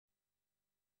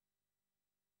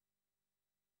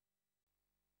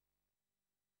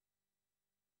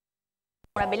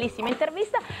una bellissima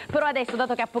intervista, però adesso,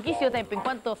 dato che ha pochissimo tempo, in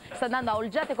quanto sta andando a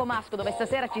Olgiate Comasco, dove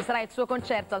stasera ci sarà il suo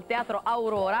concerto al Teatro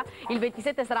Aurora, il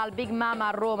 27 sarà al Big Mama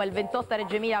a Roma, il 28 a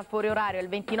Reggio Emilia al Fuori Orario e il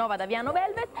 29 ad Aviano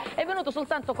Velvet, è venuto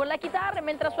soltanto con la chitarra e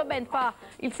mentre la sua band fa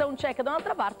il soundcheck da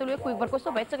un'altra parte, lui è qui per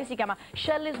questo pezzo che si chiama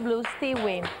Shelley's Blues, Steve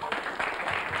Wynn.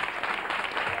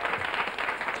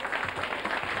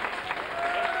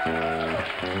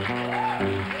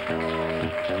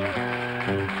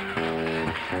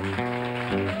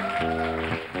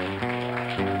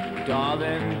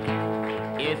 Darling,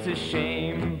 it's a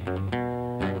shame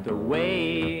the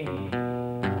way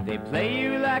they play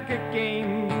you like a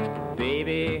game.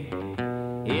 Baby,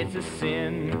 it's a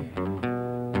sin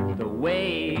the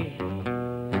way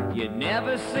you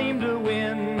never seem to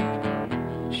win.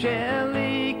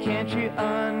 Shelley, can't you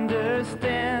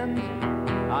understand?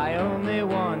 I only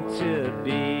want to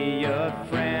be your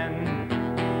friend.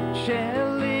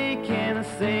 Shelley, can I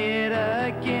say it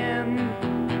again?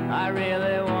 I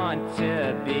really want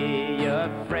to be your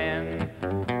friend.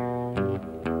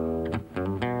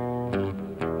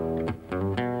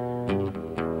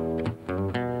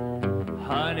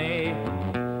 Honey,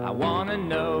 I wanna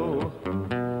know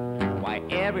why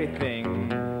everything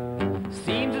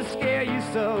seems to scare you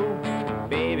so.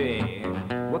 Baby,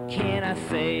 what can I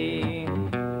say?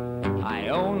 I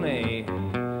only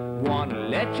want to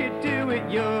let you do it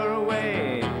your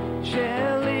way.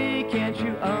 Shelley, can't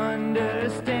you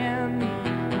understand?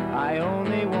 I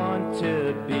only want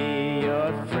to be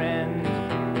your friend.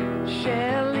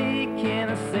 Shelley, can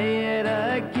I say it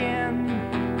again?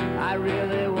 I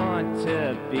really want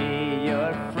to be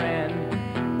your friend.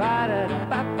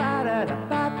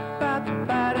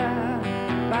 Ba-da-da-ba-ba-da-da-ba-ba-ba-da.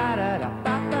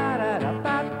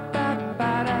 Ba-da-da-ba-ba-da-da-ba-ba-ba-da.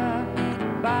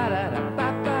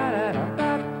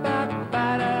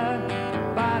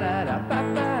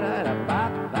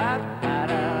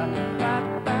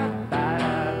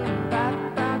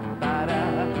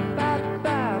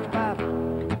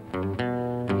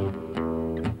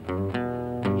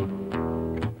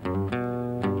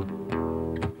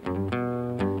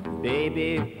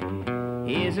 Baby,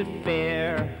 is it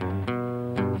fair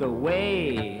the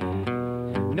way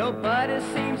nobody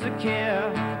seems to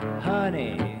care?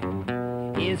 Honey,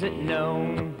 is it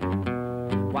known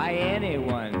why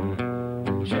anyone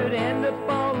should end up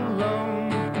all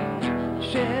alone?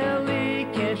 Shelley,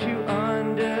 can't you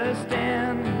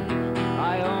understand?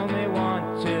 I only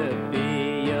want to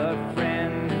be your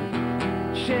friend.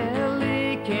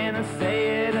 Shelley, can I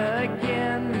say it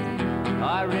again?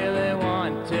 I really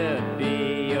want to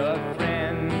be your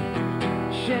friend.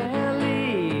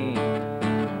 Shelley,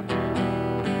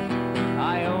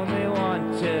 I only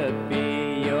want to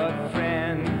be your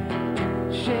friend.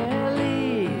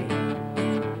 Shelley,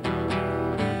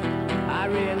 I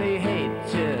really hate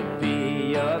to be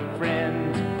your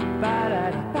friend.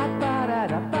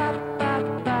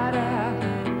 Ba-da-da-ba-ba-da-da-ba-ba-ba-da.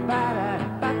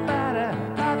 Ba-da-da-ba-ba-da-ba-ba-ba-da.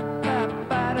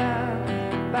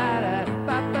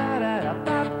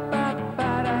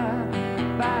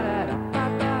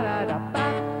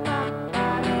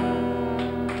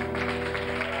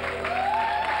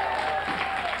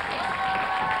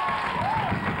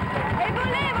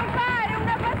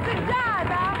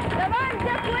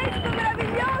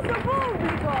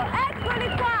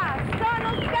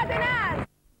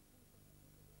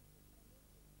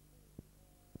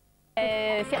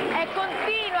 E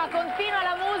continua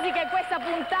la musica in questa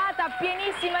puntata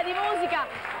pienissima di musica.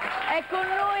 È con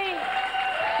noi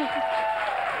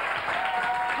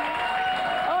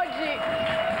oggi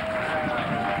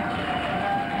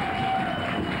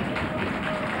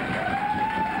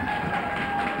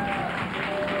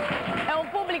è un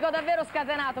pubblico davvero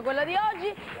scatenato quello di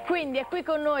oggi, quindi è qui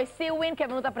con noi Steve Wynn che è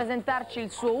venuto a presentarci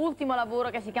il suo ultimo lavoro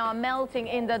che si chiama Melting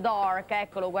in the Dark.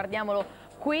 Eccolo, guardiamolo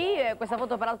qui, questa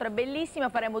foto peraltro è bellissima,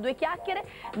 faremo due chiacchiere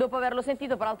dopo averlo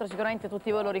sentito, peraltro sicuramente tutti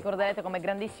voi lo ricorderete come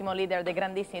grandissimo leader dei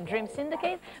grandissimi Dream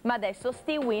Syndicate, ma adesso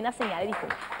Steve Wynn a Segnali di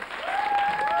Fumo.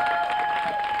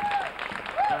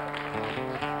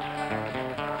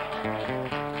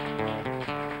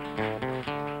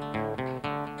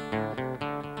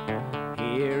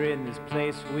 Here in this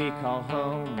place we call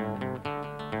home,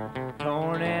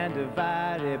 torn and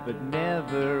divided but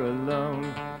never alone.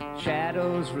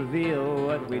 Shadows reveal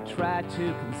what we try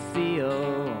to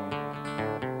conceal.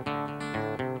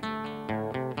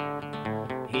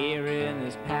 Here in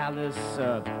this palace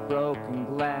of broken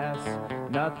glass,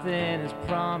 nothing is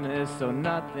promised, so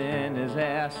nothing is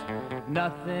asked.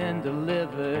 Nothing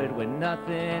delivered when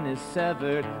nothing is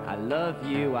severed. I love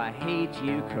you, I hate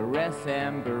you, caress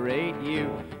and berate you.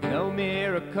 No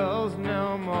miracles,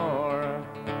 no more.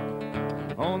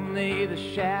 Only Only the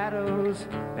shadows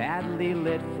badly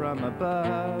lit from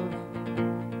above,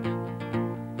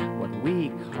 what we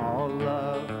call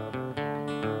love.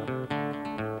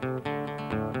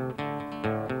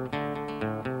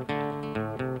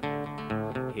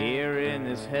 Here in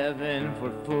this heaven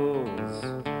for fools,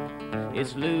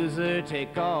 it's loser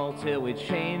take all till we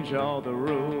change all the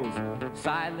rules.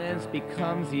 Silence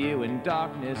becomes you and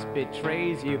darkness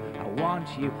betrays you. I want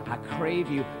you, I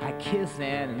crave you, I kiss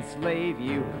and enslave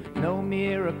you. No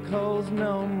miracles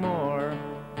no more,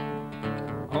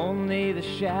 only the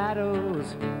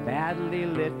shadows badly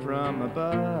lit from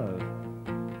above,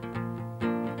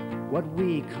 what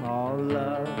we call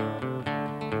love.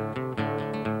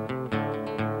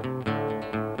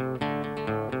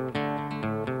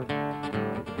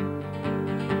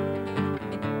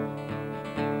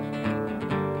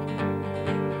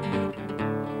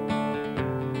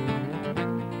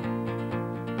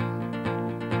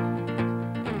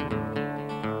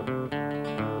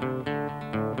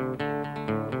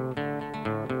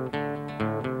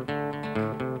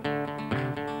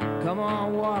 Come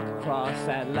on, walk across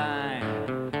that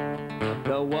line,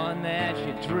 the one that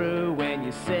you drew when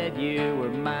you said you were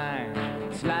mine.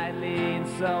 Slightly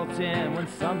insulting when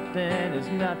something is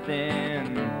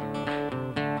nothing.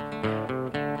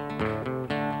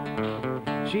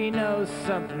 She knows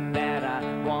something that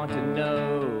I want to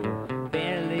know,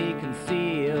 barely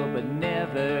conceal but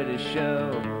never to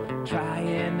show.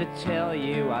 Trying to tell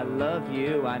you I love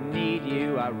you, I need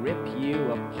you, I rip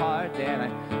you apart and I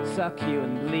suck you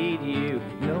and bleed you.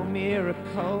 No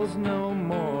miracles no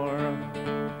more,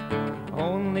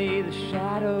 only the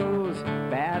shadows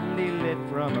badly lit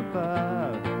from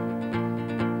above,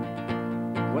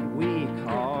 what we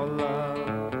call love,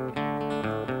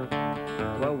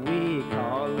 what we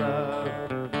call love,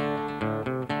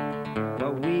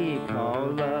 what we call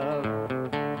love,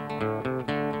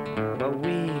 what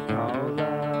we call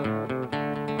love.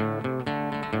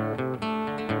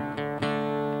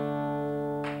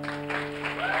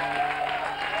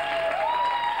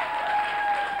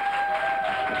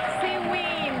 Steve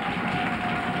Wynn.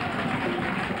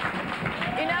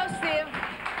 You know, Steve,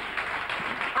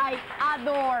 I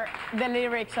adore the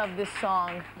lyrics of this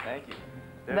song. Thank you.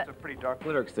 There's some pretty dark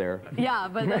lyrics there. Yeah,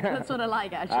 but that's what I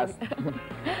like, actually.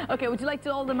 Okay, would you like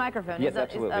to hold the microphone? Yes, is that,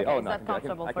 absolutely. Is, okay, Oh, is no, that I can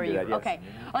comfortable do for you? that, yes. Ok,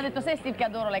 ho detto, sai Steve che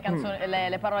adoro le canzoni,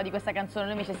 le parole di questa canzone,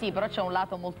 lui mi dice sì, però c'è un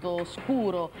lato molto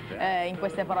scuro in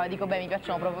queste parole, dico beh mi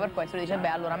piacciono proprio per questo, lui dice beh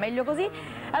allora meglio così.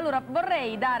 Allora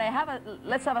vorrei dare,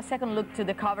 let's have a second look to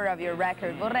the cover of your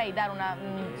record, vorrei dare una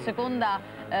seconda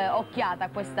occhiata a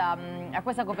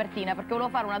questa copertina perché volevo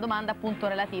fare una domanda appunto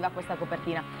relativa a questa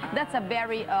copertina. That's a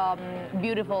very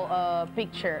beautiful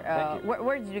picture.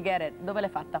 Where did you get it? Dove l'hai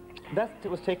fatta? That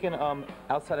was taken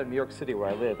outside of New York City where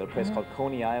I live, at a place called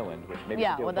Coney Island, which maybe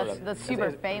that's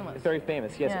super famous. It's very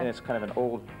famous, yes, and it's kind of an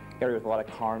old area with a lot of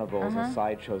carnivals and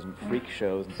sideshows and freak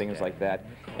shows and things like that.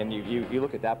 And you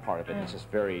look at that part of it, and it's just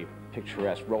very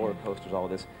picturesque, roller coasters, all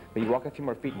of this. But you walk a few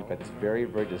more feet, and you've got this very,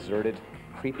 very deserted,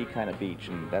 creepy kind of beach,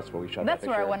 and that's where we shot that picture.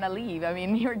 That's where I want to live. I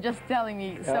mean, you're just telling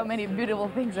me so many beautiful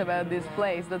things about this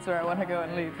place. That's where I want to go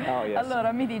and live. Oh, yes.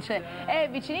 Allora, mi dice, è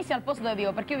vicinissimo al posto dove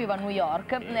vivo, perché io vivo a New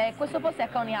York. Questo posto è a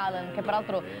Coney Island, che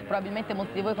peraltro probabilmente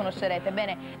molti di voi conoscerete.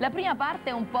 Bene, la prima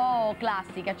parte è un po'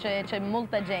 classica, c'è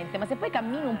molta gente, ma se poi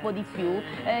cammini un po' di più,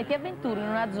 ti avventuri in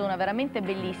una zona veramente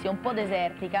bellissima, un po'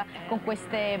 desertica, con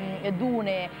queste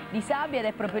dune di sabbia, ed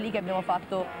è proprio lì che abbiamo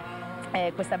fatto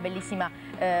questa bellissima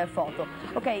foto.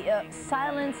 Ok,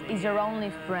 silence is your only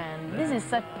friend. This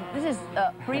is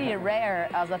pretty rare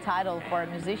as a title for a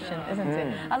musician, isn't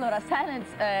it? Allora, silence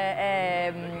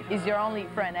is your only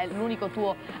friend, è l'unico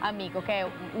tuo amico, che è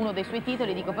uno dei suoi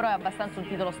titoli, dico però è abbastanza un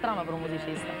titolo strano per un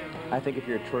musicista. I think if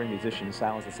you're a touring musician,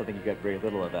 silence is something you get very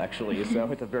little of, actually, so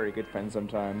it's a very good friend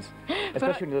sometimes,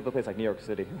 especially when you live in a place like New York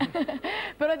City.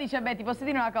 Però dice, beh, ti posso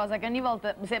dire una cosa, che ogni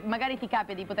volta, se magari ti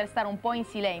capita di poter stare un po' in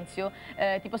silenzio,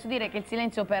 ti posso dire che il silenzio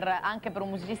anche per un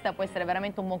musicista può essere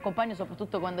veramente un buon compagno,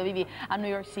 soprattutto quando vivi a New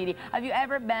York City. Have you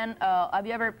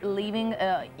ever living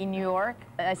in New York?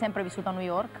 Hai sempre vissuto a New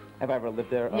York? Have I ever lived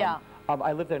there? Yeah.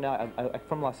 I live there now. I'm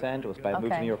from Los Angeles, but I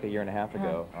moved to New York a year and a half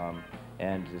ago.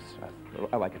 And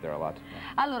I like it there a lot.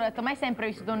 Allora ho detto, ma hai sempre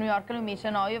vissuto a New York? Lui mi dice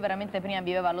no, io veramente prima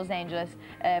vivevo a Los Angeles,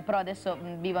 però adesso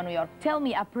vivo a New York. Tell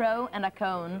me a pro and a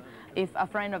con if a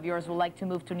friend of yours would like to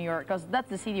move to New York, because that's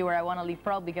the city where I want to live,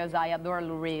 probably because I adore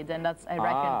Lou Reed, and that's, I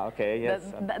reckon, okay, yes.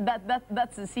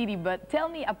 that's the city. But tell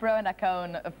me a pro and a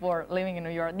con for living in New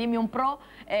York. Dimmi un pro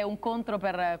e un contro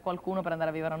per qualcuno per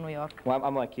andare a vivere a New York. Well,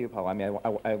 I'm like you, Paul. I mean,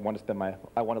 I want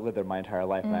to live there my entire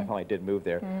life, and I finally did move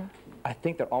there. I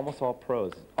think they're almost all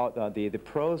pros. The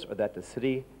pros are that the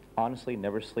city honestly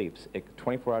never sleeps.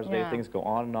 24 hours a day, things go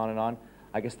on and on and on.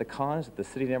 I guess the con is that the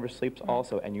city never sleeps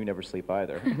also, and you never sleep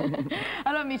either.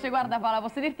 Allora mi dice, guarda Paola,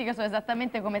 posso dirti che sono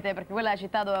esattamente come te, perché quella è la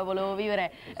città dove volevo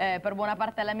vivere per buona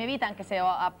parte della mia vita, anche se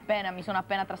mi sono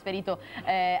appena trasferito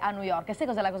a New York. E sai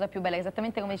cos'è la cosa più bella?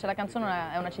 Esattamente come dice la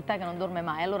canzone, è una città che non dorme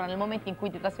mai. Allora nel momento in cui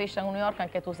ti trasferisci a New York,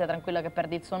 anche tu sei tranquilla che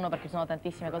perdi il sonno, perché ci sono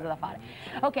tantissime cose da fare.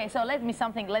 Ok, so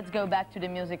let's go back to the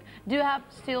music. Do you have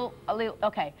still a little...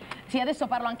 Ok, sì, adesso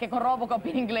parlo anche con Robocop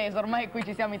in inglese, ormai qui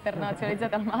ci siamo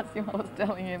internazionalizzati al massimo.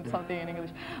 Telling him something in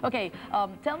English. Okay,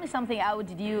 tell me something. How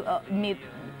did you meet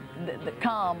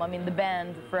the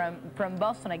band from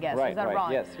Boston, I guess? Right, is that right?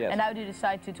 right? Yes, yes. And how did you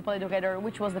decide to play together?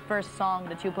 Which was the first song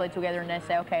that you played together and then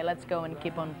say, okay, let's go and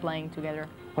keep on playing together?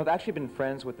 Well, I've actually been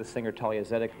friends with the singer Talia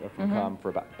Zedek from for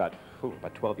about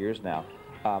 12 years now.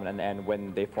 And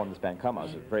when they formed this band Come, I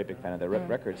was a very big fan of their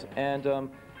records. And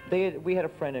we had a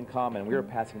friend in common. We were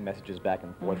passing messages back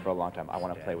and forth for a long time. I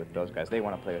want to play with those guys. They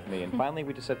want to play with me. And finally,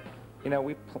 we just said, you know,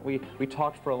 we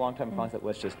talked for a long time and finally said,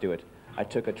 let's just do it. I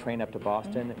took a train up to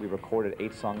Boston. We recorded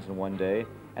 8 songs in one day,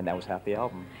 and that was half the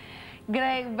album.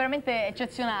 Veramente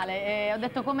eccezionale. Ho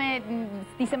detto come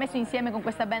ti sei messo insieme con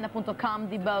questa band appunto Come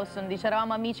di Boston. Dice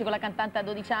eravamo amici con la cantante a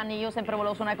 12 anni, io sempre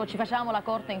volevo suonare, ci facevamo la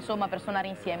corte insomma per suonare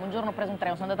insieme. Un giorno ho preso un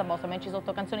treno, sono andata a Boston, mi ho inciso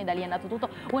 8 canzoni, da lì è nato tutto.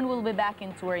 When will be back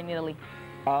in tour in Italy?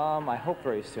 I hope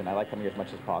very soon. I like coming here as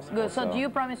much as possible. Good. So do you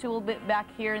promise you will be back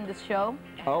here in this show?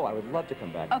 Oh, I would love to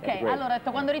come back. Ok, allora ho detto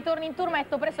quando ritorni in tour, mi ha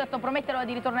detto presto, ho detto prometterò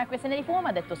di ritornare qui a Segnali di Fumo, mi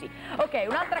ha detto sì. Ok,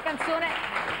 un'altra canzone.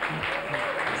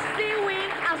 Steve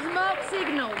Wynn a Smoke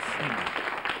Signals.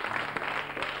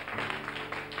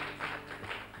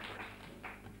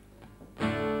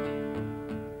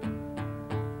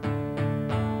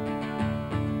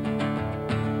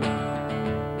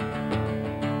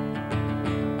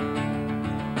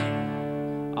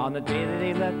 On the day that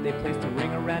they left, they placed a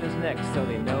ring around his neck so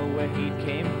they know where he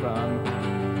came from.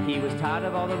 He was tired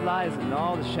of all the lies and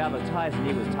all the shallow ties, and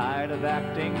he was tired of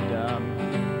acting dumb.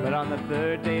 But on the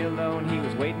 3rd day alone, he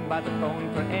was waiting by the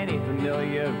phone for any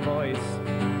familiar voice.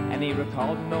 And he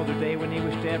recalled an older day when he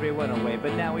wished everyone away,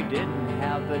 but now he didn't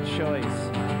have the choice.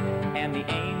 And the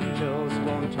angels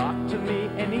won't talk to me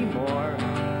anymore.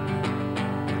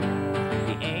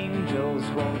 The angels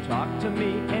won't talk to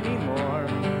me anymore.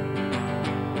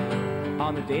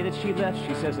 On the day that she left,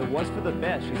 she says it was for the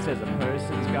best. She says a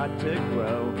person's got to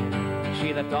grow.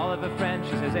 She left all of her friends,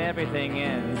 she says everything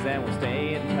ends and we'll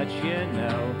stay in touch, you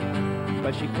know.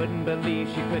 But she couldn't believe,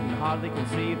 she couldn't hardly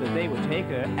conceive that they would take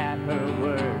her at her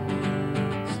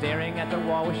word. Staring at the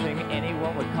wall, wishing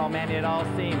anyone would come, and it all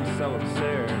seems so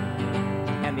absurd.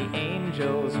 And the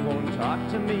angels won't talk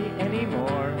to me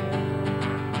anymore.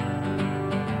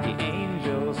 The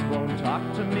angels won't talk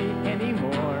to me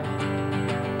anymore.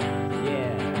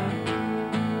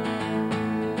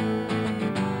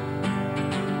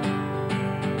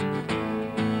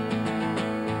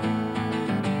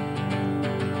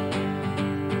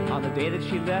 On the day that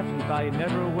she left, he thought he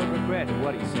never would regret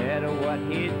what he said or what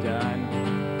he'd done.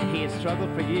 He had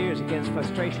struggled for years against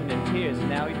frustration and tears, and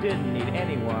now he didn't need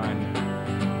anyone.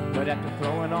 But after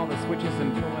throwing all the switches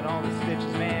and pulling all the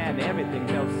stitches, man, everything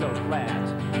felt so flat.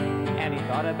 And he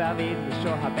thought about leaving to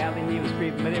show how badly he was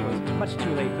grieving, but it was much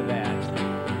too late for that.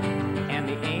 And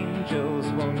the angels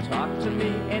won't talk to me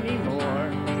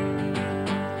anymore.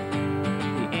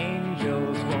 The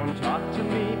angels won't talk to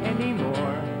me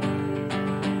anymore.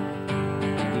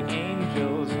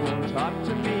 Talk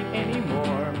to me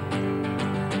anymore.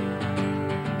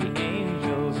 The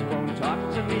angels won't talk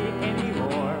to me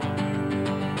anymore.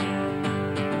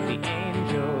 The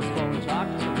angels won't talk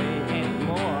to me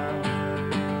anymore.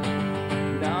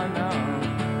 No, no.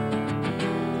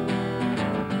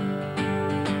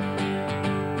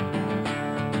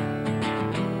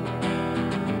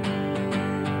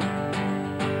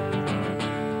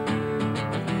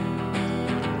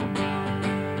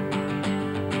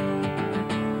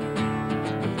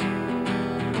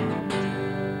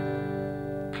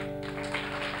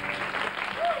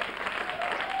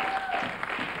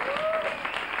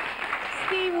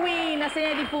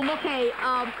 Segnali di Fumo. Okay,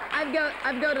 I've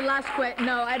got the last question.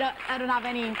 No, I don't have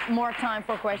any more time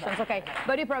for questions. Okay,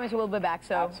 but you promise you will be back,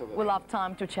 so Absolutely. we'll have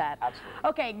time to chat. Absolutely.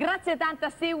 Okay, grazie tanta,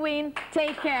 Steve Wynn.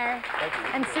 Take care. Thank you.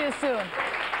 And see you soon.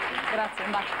 Grazie,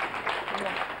 un bacio.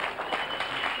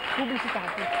 Pubblicità.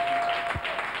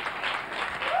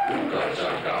 Uga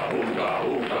chaka, uga,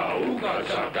 uga, uga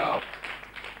chaka.